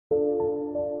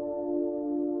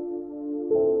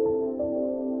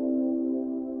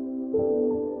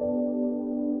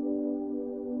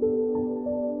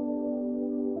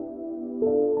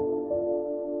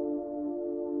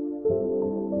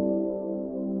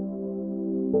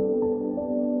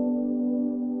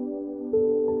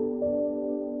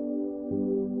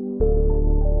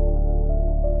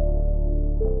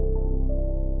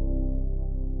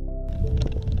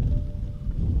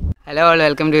Hello all,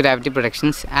 welcome to Gravity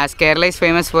Productions. As Kerala is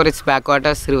famous for its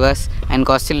backwaters, rivers and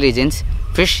coastal regions,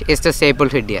 fish is the staple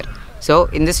food here. So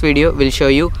in this video we'll show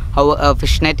you how a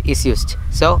fish net is used.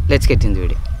 So let's get into the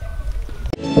video.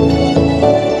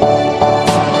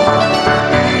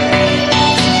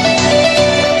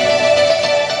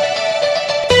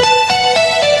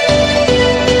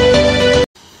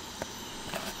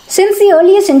 Since the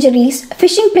earliest centuries,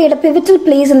 fishing played a pivotal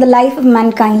place in the life of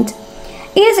mankind.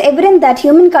 It is evident that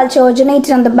human culture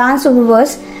originated on the banks of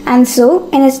rivers, and so,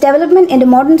 in its development into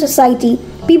modern society,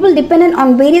 people depended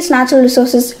on various natural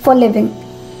resources for living.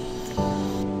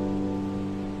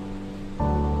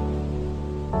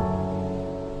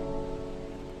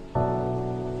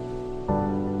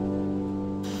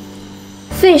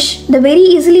 Fish, the very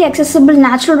easily accessible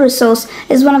natural resource,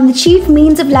 is one of the chief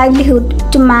means of livelihood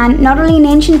to man not only in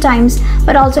ancient times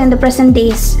but also in the present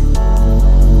days.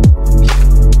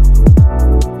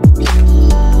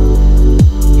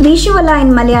 Vishuvala in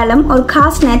Malayalam or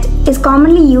cast net is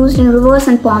commonly used in rivers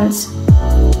and ponds.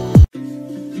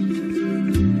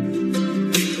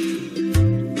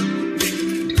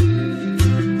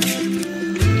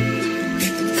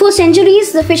 For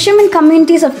centuries, the fishermen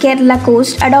communities of Kerala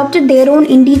coast adopted their own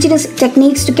indigenous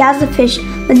techniques to catch the fish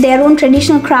with their own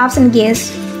traditional crafts and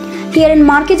gears. Here in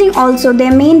marketing also,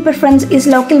 their main preference is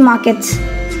local markets.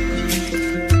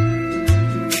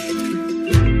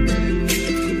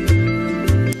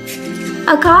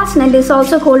 A cast net is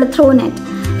also called a throw net.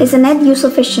 It's a net used for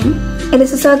fishing. It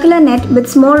is a circular net with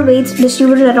small weights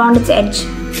distributed around its edge.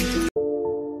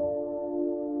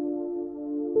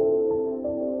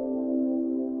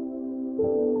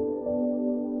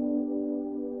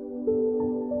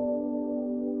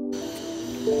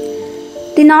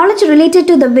 The knowledge related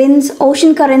to the winds,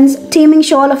 ocean currents, teeming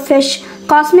shoal of fish,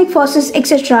 cosmic forces,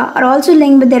 etc. are also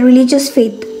linked with their religious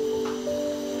faith.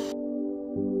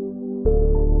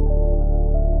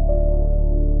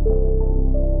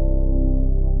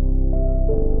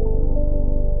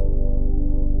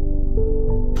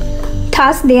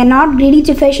 Thus, they are not greedy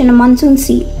to fish in a monsoon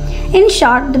sea. In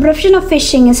short, the profession of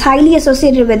fishing is highly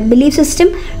associated with belief system,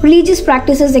 religious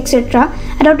practices, etc.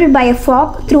 adopted by a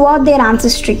folk throughout their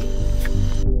ancestry.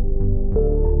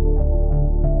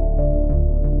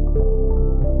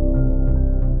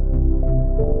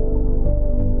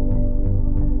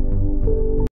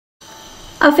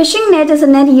 A fishing net is a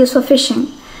net used for fishing.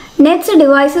 Nets are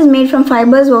devices made from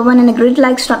fibers woven in a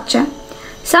grid-like structure.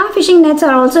 Some fishing nets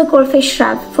are also called fish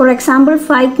traps, for example,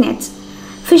 pike nets.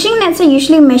 Fishing nets are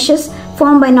usually meshes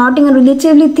formed by knotting a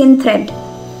relatively thin thread.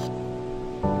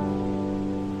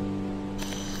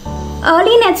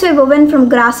 Early nets were woven from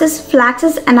grasses,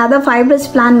 flaxes, and other fibrous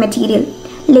plant material.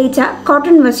 Later,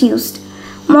 cotton was used.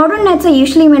 Modern nets are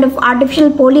usually made of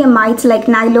artificial polyamides like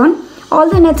nylon. All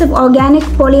the nets of organic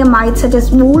polyamides such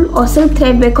as wool or silk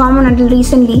thread were common until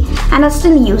recently and are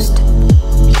still used.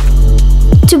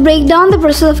 To break down the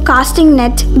process of casting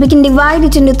net, we can divide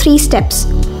it into 3 steps.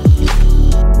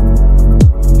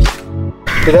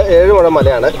 This is 7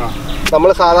 മലയാണ്. നമ്മൾ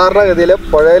സാധാരണഗതിയിൽ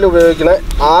പുഴയിൽ ഉപയോഗിക്കുന്ന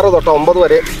 6 തൊട്ട് 9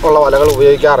 വരെ ഉള്ള വലകൾ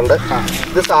ഉപയോഗിക്കാറുണ്ട്.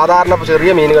 ഇത് സാധാരണ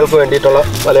ചെറിയ മീനുകൾക്ക് വേണ്ടിയിട്ടുള്ള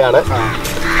വലയാണ്.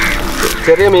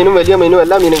 ചെറിയ മീനും വലിയ മീനും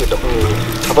എല്ലാ മീനും കിട്ടും.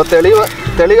 അപ്പോൾ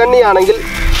തെളികണ്ണിയാണെങ്കിൽ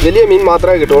വലിയ മീൻ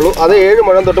മാത്രമേ കിട്ടുള്ളൂ. അത് 7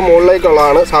 മുഴം തൊട്ട്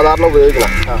മുകളിലേക്കുള്ളതാണ് സാധാരണ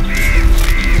ഉപയോഗിക്കുന്നത്.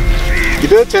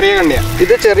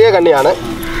 ഇത് ചെറിയ കണ്ണിയാണ്.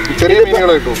 ചെറിയ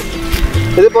മീനുകൾ കിട്ടുള്ളൂ.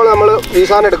 ഇതിപ്പോൾ നമ്മൾ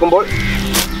വീശാൻ എടുക്കുമ്പോൾ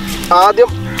ആദ്യം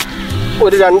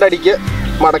ഒരു 2 അടിക്ക്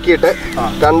മടക്കിയിട്ട്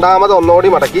രണ്ടാമത് ഒന്നുകൂടി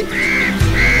മടക്കി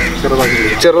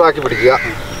ചെറുതാക്കി പിടിക്കുക.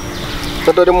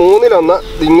 എന്നിട്ടൊരു 3-1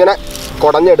 ഇങ്ങനെ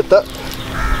കുടഞ്ഞെടുത്ത്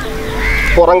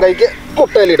പുറം കൈക്ക്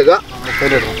മുട്ടയിലിടുക.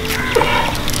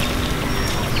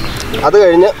 അത്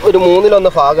കഴിഞ്ഞ് ഒരു 3-1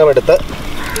 ഭാഗം എടുത്ത്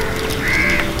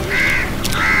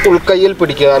ഉൾക്കൈയിൽ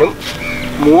പിടിക്കാനും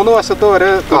 3 വശത്തും ഒരു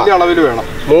തുല്യ അളവിൽ വേണം.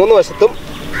 3 വശത്തും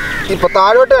ഇപ്പോൾ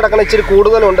താഴോട്ട് കിടക്കണ ഇച്ചിരി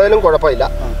കൂടുതലുണ്ടെങ്കിലും കുഴപ്പമില്ല.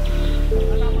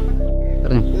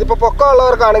 ഇതിപ്പോൾ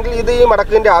പൊക്കമുള്ളവർക്കാണെങ്കിൽ ഇത് ഈ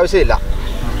മടക്കിൻ്റെ ആവശ്യമില്ല.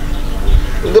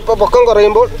 ഇതിപ്പോൾ പൊക്കം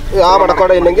കുറയുമ്പോൾ ആ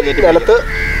മടക്കോടെ ഇല്ലെങ്കിൽ നിലത്ത്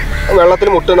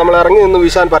വെള്ളത്തിൽ മുട്ട് നമ്മൾ ഇറങ്ങി നിന്ന്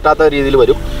വീശാൻ പറ്റാത്ത രീതിയിൽ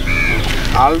വരും.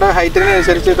 ആളുടെ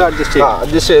ഹൈറ്റിനനുസരിച്ച് ഇത്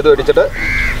അഡ്ജസ്റ്റ് ചെയ്ത് പിടിച്ചിട്ട്.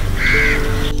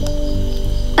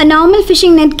 A normal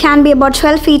fishing net can be about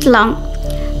 12 feet long.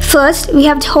 First, we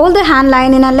have to hold the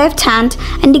handline in our left hand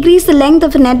and decrease the length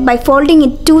of the net by folding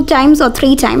it 2 times or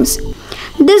 3 times.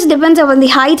 This depends upon the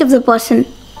height of the person.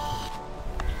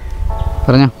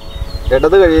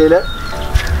 ഇടത്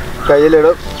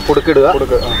കയ്യിലിട കുടുക്കിടുക.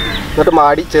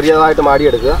 എന്നിട്ട് ചെറിയതായിട്ട്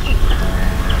മാടിയെടുക്കുക.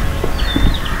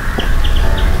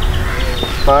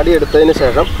 മാടിയെടുത്തതിന്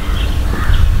ശേഷം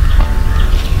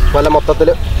വല മൊത്തത്തിൽ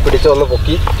പിടിച്ചൊന്ന്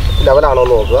പൊക്കി ലെവലാണോ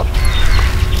എന്ന് നോക്കുക.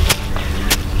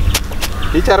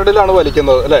 ഈ ചരടിലാണ്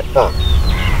വലിക്കുന്നത് അല്ലേ? ആ,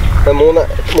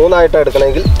 മൂന്നായിട്ട്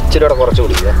എടുക്കണമെങ്കിൽ ഇച്ചിരി കൂടെ കുറച്ച്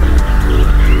പിടിക്കുക.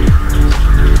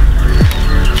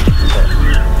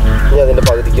 ഇനി അതിൻ്റെ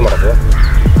പകുതിക്ക് മടക്കുക.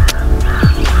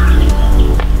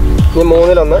 ഇനി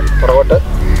മൂന്നിലൊന്ന് പുറകോട്ട്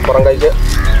പുറം കൈക്ക്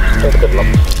എടുത്തിടണം.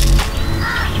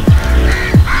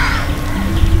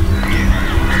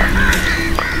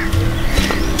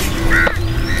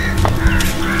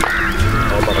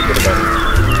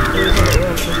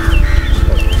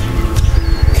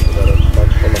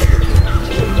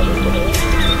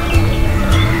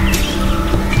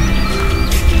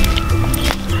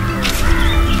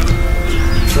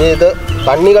 ഇനി ഇത്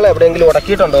കണ്ണികൾ എവിടെയെങ്കിലും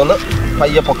ഉടക്കിയിട്ടുണ്ടോ എന്ന്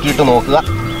പയ്യെ പൊക്കിയിട്ട് നോക്കുക.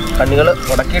 കണ്ണികൾ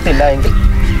ഉടക്കിയിട്ടില്ല എങ്കിൽ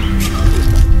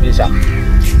വീശാം.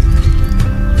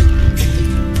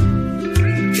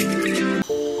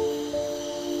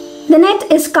 The net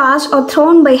is cast or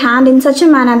thrown by hand in such a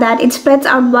manner that it spreads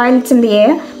out while it's in the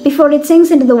air before it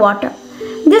sinks into the water.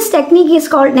 This technique is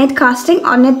called net casting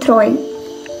or net throwing.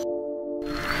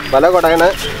 വല കുടയണ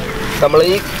നമ്മൾ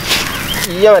ഈ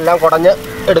ഈയമെല്ലാം കുടഞ്ഞ്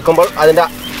എടുക്കുമ്പോൾ അതിൻ്റെ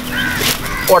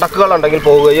ഉടക്കുകളുണ്ടെങ്കിൽ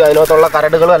പോവുകയും അതിനകത്തുള്ള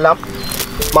കരടുകളും എല്ലാം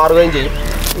മാറുകയും ചെയ്യും.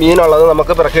 മീനുള്ളത്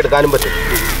നമുക്ക് പിറക്കിയെടുക്കാനും പറ്റും.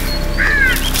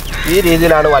 ഈ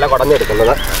രീതിയിലാണ് വല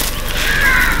കുടഞ്ഞെടുക്കുന്നത്.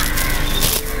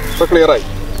 ഇപ്പോൾ ക്ലിയറായി.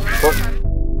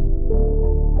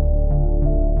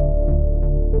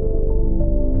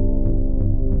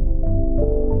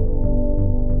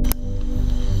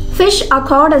 Fish are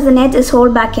caught as the net is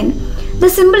hauled back in.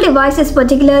 This simple device is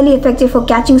particularly effective for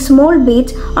catching small bait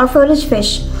or forage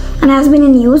fish and has been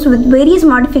in use with various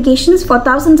modifications for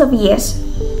thousands of years.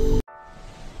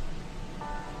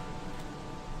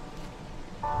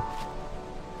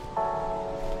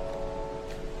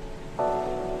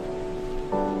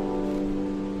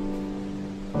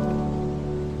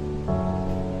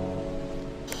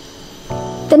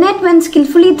 The net, when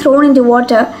skillfully thrown into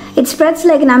water, it spreads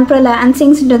like an umbrella and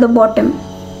sinks into the bottom.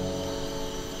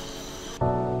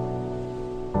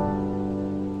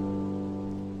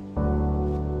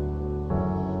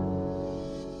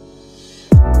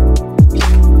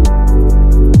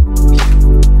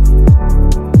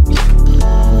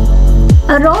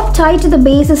 A rope tied to the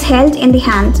base is held in the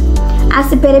hand. As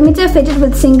the perimeter fitted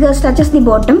with singers touches the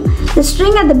bottom, the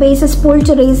string at the base is pulled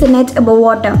to raise the net above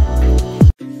water.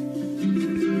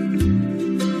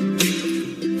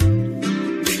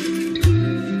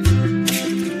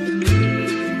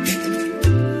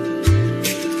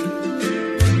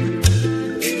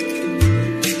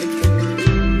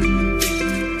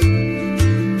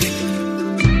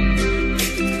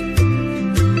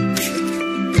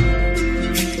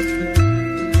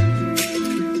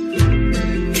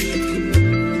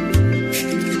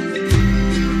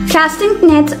 Casting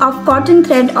nets of cotton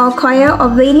thread or coir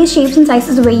of various shapes and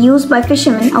sizes were used by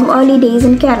fishermen of early days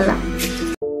in Kerala.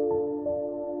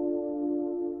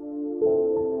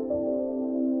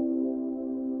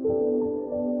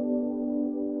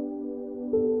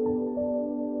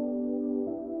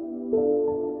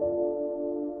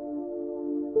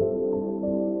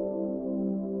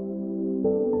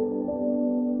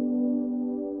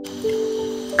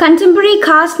 Contemporary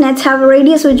cast nets have a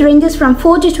radius which ranges from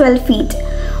 4 to 12 feet.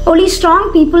 Only strong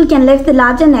people can lift the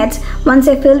larger nets once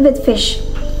they're filled with fish.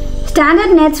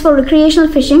 Standard nets for recreational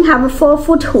fishing have a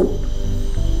 4-foot hoop.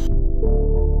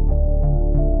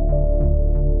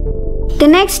 The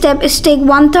next step is to take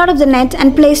 1/3 of the net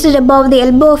and place it above the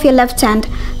elbow of your left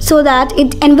hand so that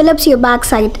it envelops your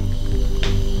backside.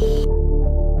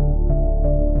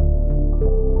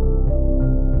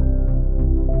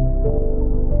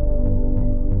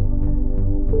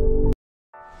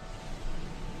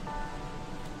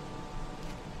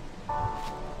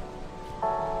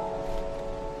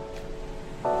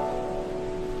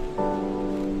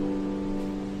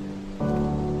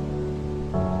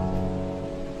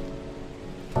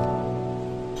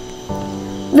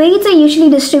 Weights are usually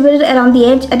distributed around the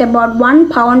edge at about 1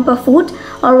 pound per foot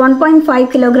or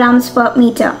 1.5 kilograms per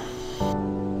meter.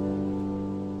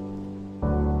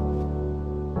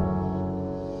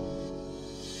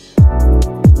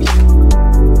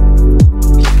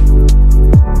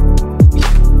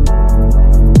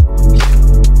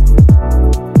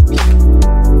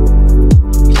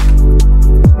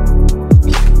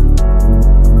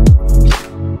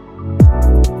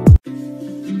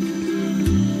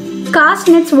 Cast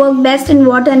nets work best in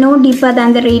water no deeper than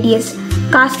the radius.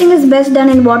 Casting is best done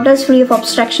in waters free of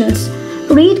obstructions.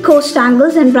 Reed coast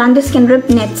tangles and branches can rip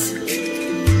nets.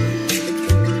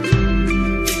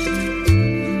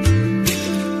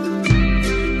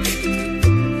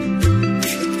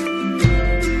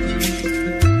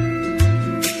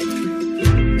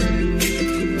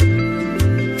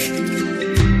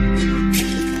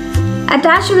 At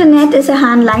Attached to the net is a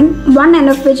handline, one end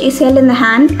of which is held in the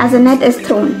hand as the net is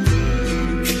thrown.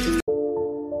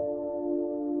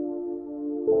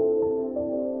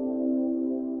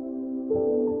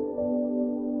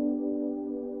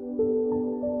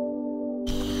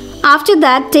 After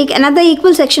that, take another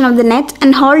equal section of the net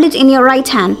and hold it in your right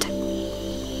hand.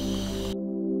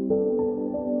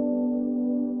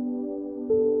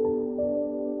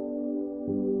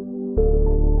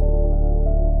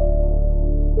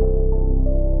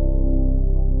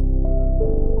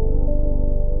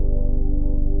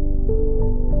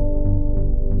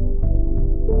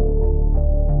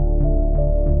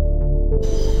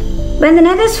 When the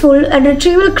net is full, a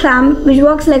retrieval clamp, which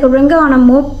works like a wringer on a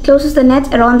mop, closes the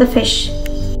net around the fish.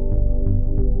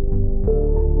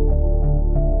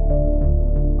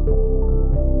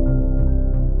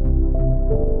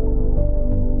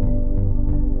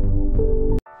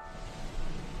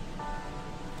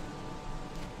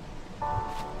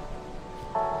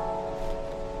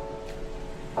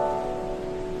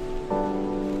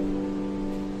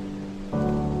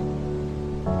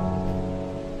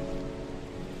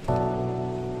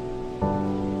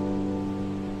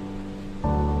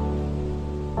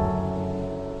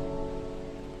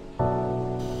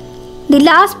 The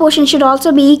last portion should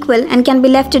also be equal and can be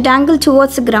left to dangle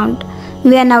towards the ground.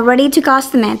 We are now ready to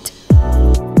cast the net.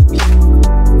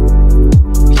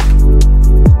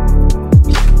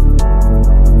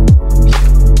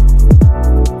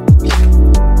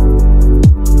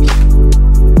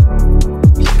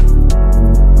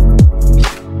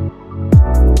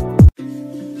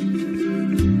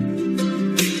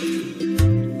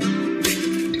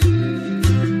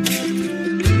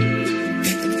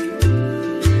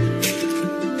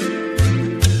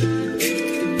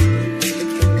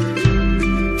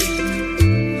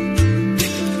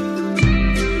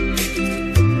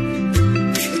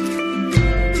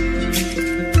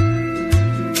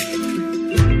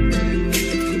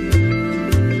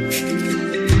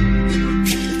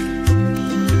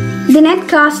 The net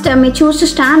caster may choose to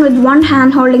stand with one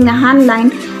hand holding the handline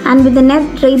and with the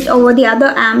net draped over the other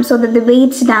arm so that the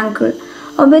weights dangle,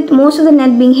 or with most of the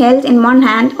net being held in one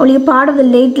hand, only a part of the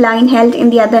laid line held in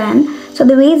the other hand, so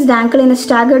the weights dangle in a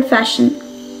staggered fashion.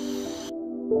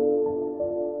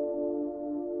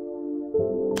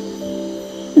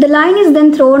 The line is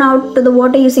then thrown out to the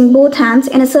water using both hands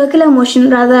in a circular motion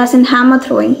rather as in hammer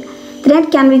throwing. The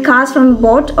net can be cast from a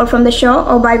boat or from the shore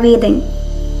or by wading.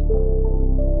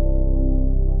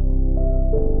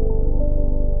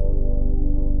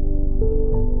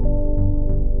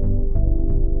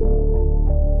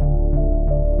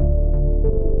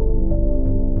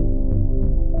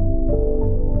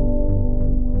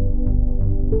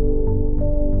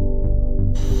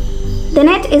 The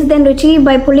net is then retrieved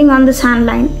by pulling on this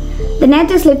handline. The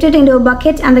net is lifted into a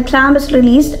bucket and the clamp is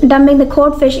released, dumping the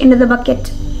caught fish into the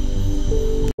bucket.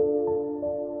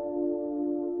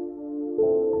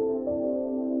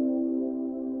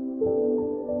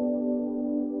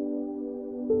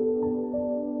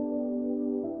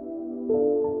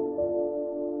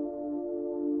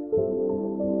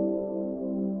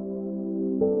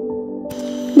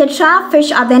 The trapped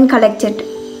fish are then collected.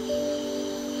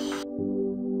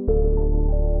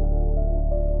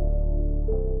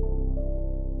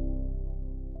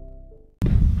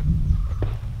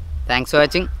 Thanks for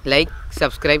watching. Like,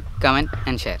 subscribe, comment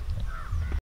and share.